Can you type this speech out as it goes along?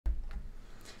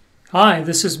Hi,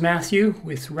 this is Matthew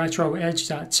with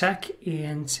RetroEdge.tech,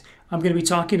 and I'm going to be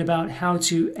talking about how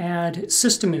to add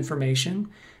system information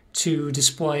to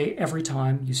display every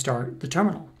time you start the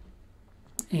terminal.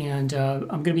 And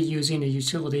I'm going to be using a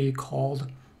utility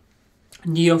called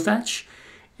Neofetch,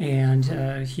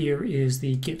 and here is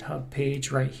the GitHub page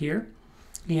right here.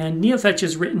 And Neofetch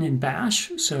is written in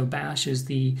Bash, so Bash is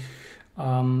the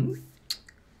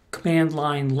command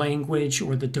line language,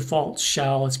 or the default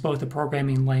shell. It's both a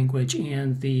programming language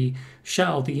and the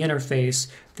shell, the interface,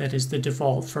 that is the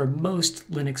default for most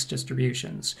Linux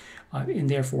distributions, and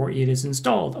therefore it is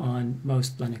installed on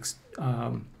most Linux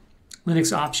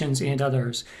options and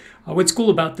others. What's cool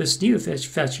about this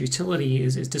Neofetch utility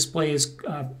is it displays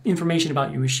information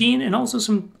about your machine and also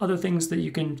some other things that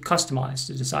you can customize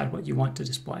to decide what you want to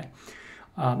display.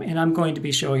 And I'm going to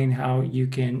be showing how you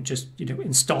can just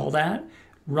install that,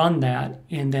 run that,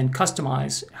 and then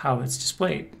customize how it's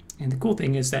displayed. And the cool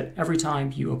thing is that every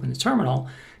time you open the terminal,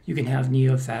 you can have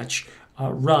Neofetch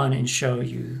run and show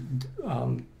you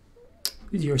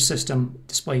your system,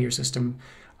 display your system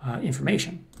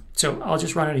information. So I'll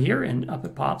just run it here and up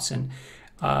it pops, and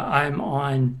I'm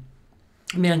on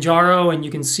Manjaro, and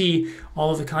you can see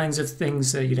all of the kinds of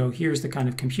things that, here's the kind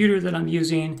of computer that I'm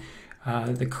using,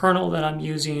 the kernel that I'm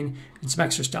using, and some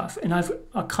extra stuff. And I've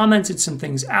commented some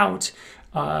things out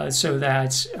so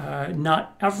that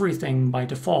not everything by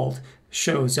default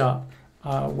shows up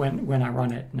when I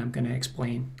run it, and I'm going to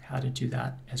explain how to do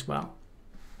that as well.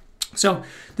 So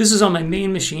this is on my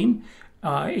main machine,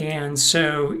 and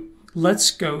so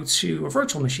let's go to a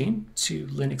virtual machine, to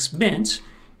Linux Mint,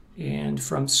 and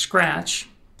from scratch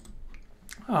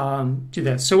do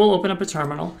this. So we'll open up a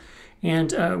terminal,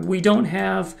 and we don't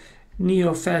have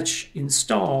Neofetch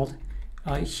installed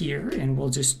here, and we'll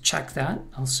just check that.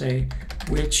 I'll say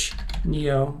which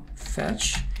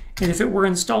Neofetch, and if it were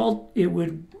installed, it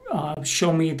would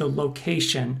show me the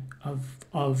location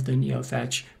of the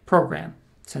Neofetch program.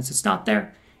 Since it's not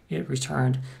there, it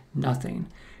returned nothing.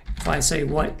 If I say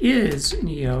what is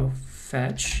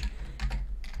Neofetch,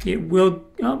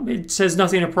 it says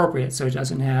nothing appropriate, so it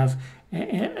doesn't have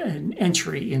an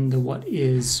entry in the what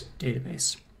is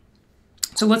database.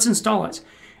 So let's install it.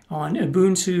 On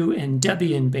Ubuntu and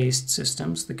Debian based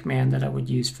systems, the command that I would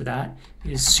use for that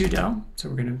is sudo. So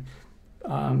we're going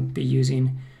to be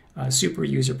using super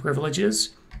user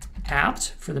privileges,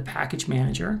 apt for the package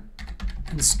manager,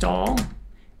 install,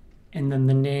 and then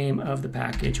the name of the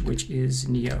package, which is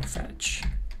Neofetch.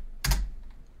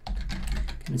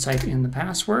 Going to type in the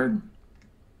password,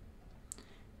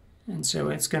 and so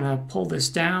it's going to pull this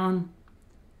down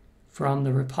from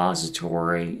the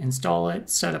repository, install it,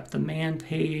 set up the man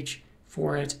page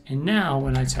for it, and now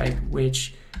when I type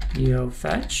which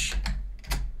Neofetch,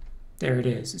 there it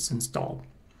is, it's installed.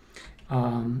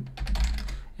 And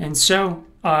so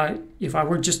if I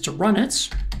were just to run it,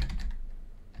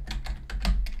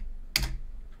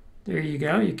 there you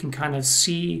go, you can kind of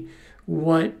see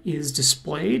what is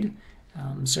displayed.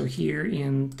 So here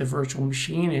in the virtual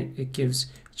machine, it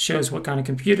shows what kind of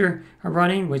computer I'm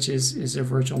running, which is a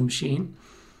virtual machine.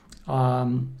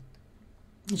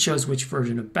 It shows which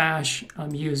version of Bash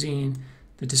I'm using,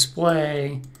 the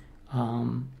display,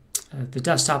 the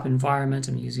desktop environment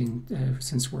I'm using,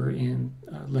 since we're in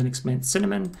Linux Mint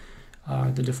Cinnamon,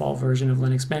 the default version of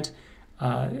Linux Mint.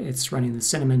 It's running the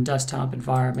Cinnamon desktop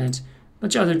environment, a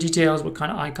bunch of other details, what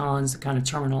kind of icons, the kind of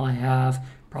terminal I have,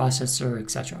 processor,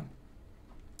 etc.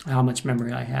 How much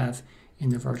memory I have in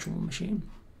the virtual machine.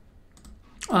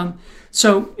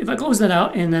 So if I close that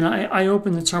out and then I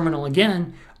open the terminal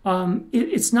again,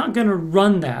 it's not going to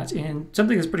run that. And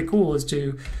something that's pretty cool is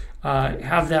to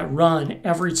have that run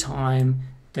every time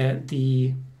that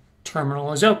the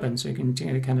terminal is open. So you can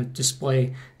kind of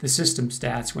display the system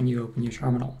stats when you open your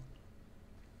terminal.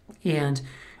 And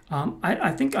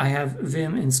I think I have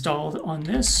Vim installed on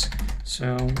this.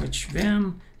 So which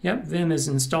Vim? Yep, Vim is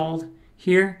installed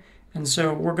here. And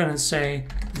so we're going to say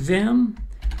Vim,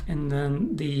 and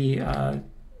then the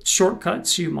shortcut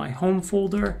to my home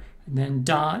folder, and then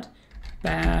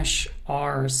 .bash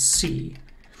rc.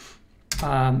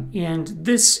 And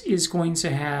this is going to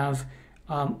have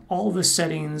all the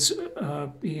settings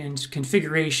and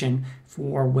configuration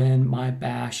for when my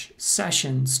bash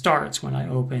session starts when I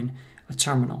open a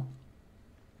terminal.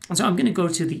 And so I'm going to go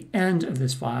to the end of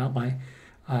this file by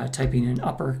typing in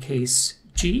uppercase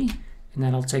G, and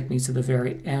that'll take me to the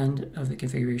very end of the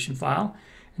configuration file.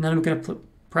 And then I'm going to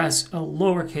press a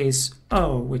lowercase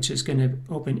o, which is going to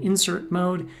open insert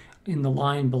mode in the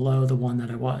line below the one that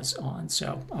I was on.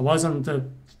 So I was on the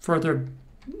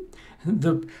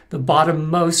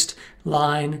bottommost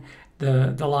line,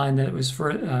 the line that was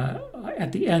for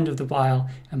at the end of the file,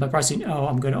 and by pressing O,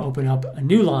 I'm going to open up a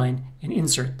new line and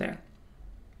insert there.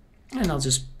 And I'll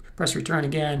just press return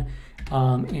again,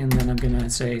 and then I'm going to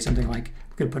say something like,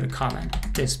 I'm going to put a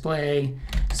comment, display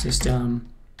system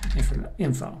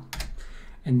info.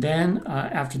 And then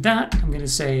after that, I'm going to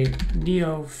say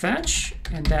Neofetch,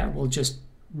 and that will just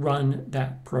run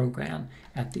that program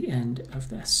at the end of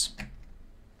this.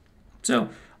 So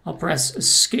I'll press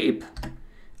escape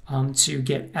to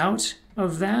get out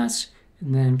of that,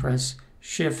 and then press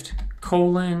Shift :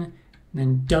 and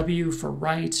then W for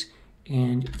write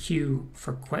and Q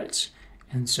for quit.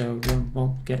 And so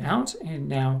we'll get out, and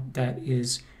now that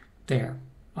is there.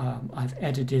 I've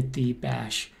edited the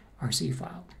bash RC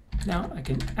file. Now I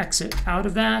can exit out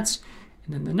of that,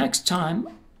 and then the next time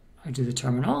I do the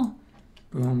terminal,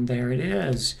 boom, there it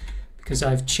is. Because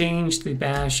I've changed the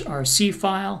bash RC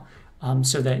file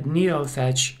so that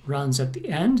Neofetch runs at the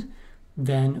end,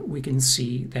 then we can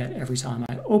see that every time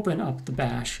I open up the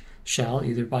bash shell,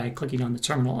 either by clicking on the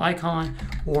terminal icon,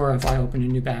 or if I open a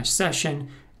new bash session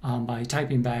by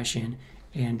typing bash in,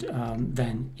 and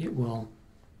then it will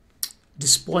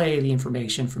display the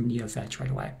information from Neofetch right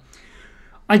away.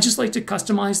 I just like to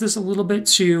customize this a little bit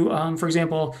to, for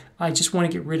example, I just want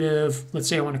to get rid of, let's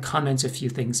say I want to comment a few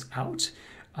things out.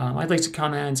 I'd like to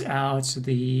comment out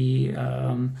the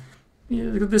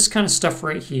this kind of stuff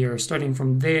right here, starting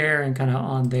from there and kind of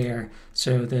on there.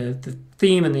 So the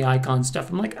theme and the icon stuff,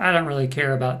 I'm like, I don't really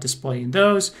care about displaying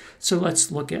those. So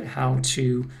let's look at how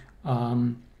to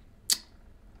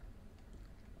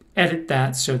edit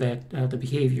that so that the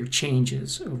behavior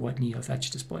changes of what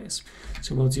Neofetch displays.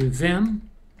 So we'll do vim,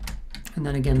 and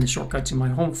then again the shortcut to my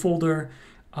home folder,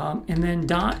 and then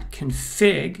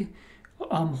 .config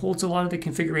holds a lot of the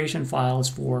configuration files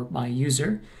for my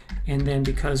user. And then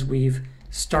because we've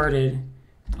started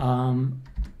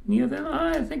Neovim,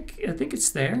 I think it's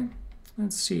there.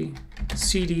 Let's see,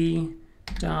 cd.config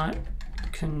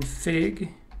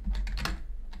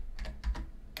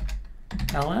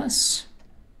ls.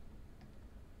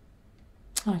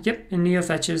 Yep, and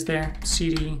Neofetch is there,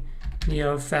 cd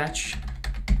Neofetch.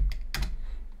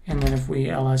 And then if we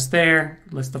ls there,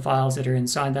 list the files that are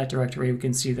inside that directory, we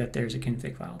can see that there's a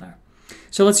config file there.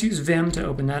 So let's use vim to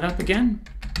open that up again,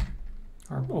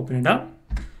 or open it up.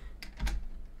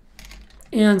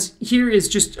 And here is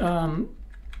just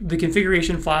the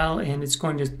configuration file, and it's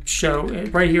going to show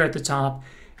right here at the top.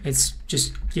 It's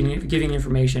just giving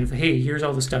information of, hey, here's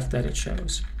all the stuff that it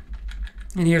shows.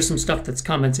 And here's some stuff that's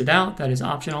commented out that is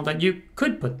optional that you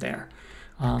could put there.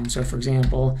 So for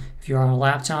example, if you're on a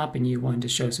laptop and you wanted to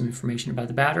show some information about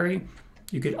the battery,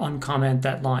 you could uncomment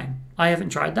that line. I haven't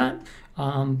tried that,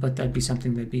 but that'd be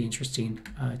something that'd be interesting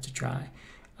to try.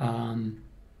 And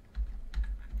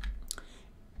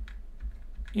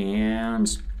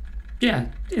yeah,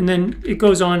 and then it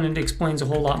goes on and explains a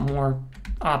whole lot more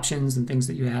options and things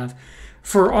that you have.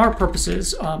 For our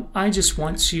purposes, I just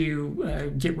want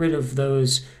to get rid of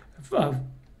those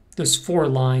 4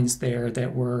 lines there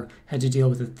that had to deal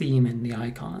with the theme and the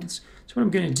icons. So what I'm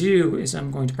going to do is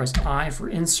I'm going to press I for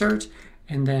insert,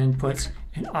 and then put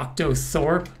an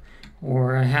octothorpe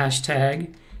or a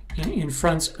hashtag in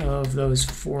front of those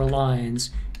 4 lines,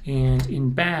 and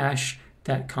in bash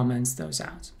that comments those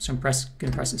out. So I'm going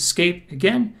to press escape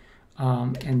again,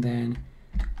 and then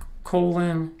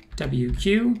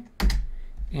 :WQ,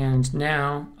 and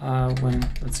now when,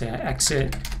 let's say I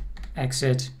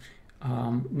exit,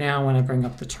 now when I bring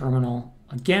up the terminal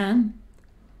again,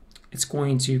 it's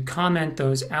going to comment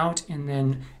those out, and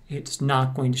then it's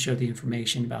not going to show the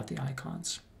information about the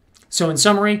icons. So in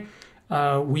summary,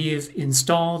 we've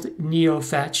installed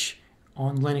Neofetch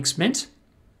on Linux Mint.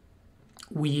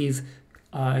 We've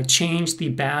changed the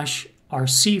bash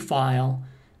RC file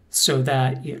so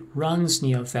that it runs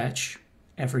Neofetch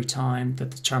every time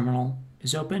that the terminal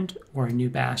is opened or a new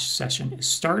bash session is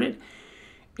started.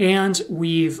 And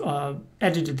we've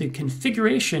edited the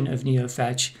configuration of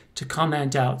Neofetch to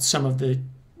comment out some of the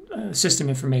system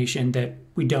information that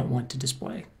we don't want to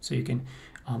display. So you can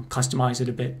customize it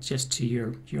a bit just to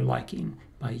your liking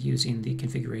by using the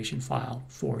configuration file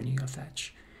for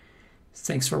Neofetch.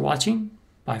 Thanks for watching.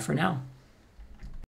 Bye for now.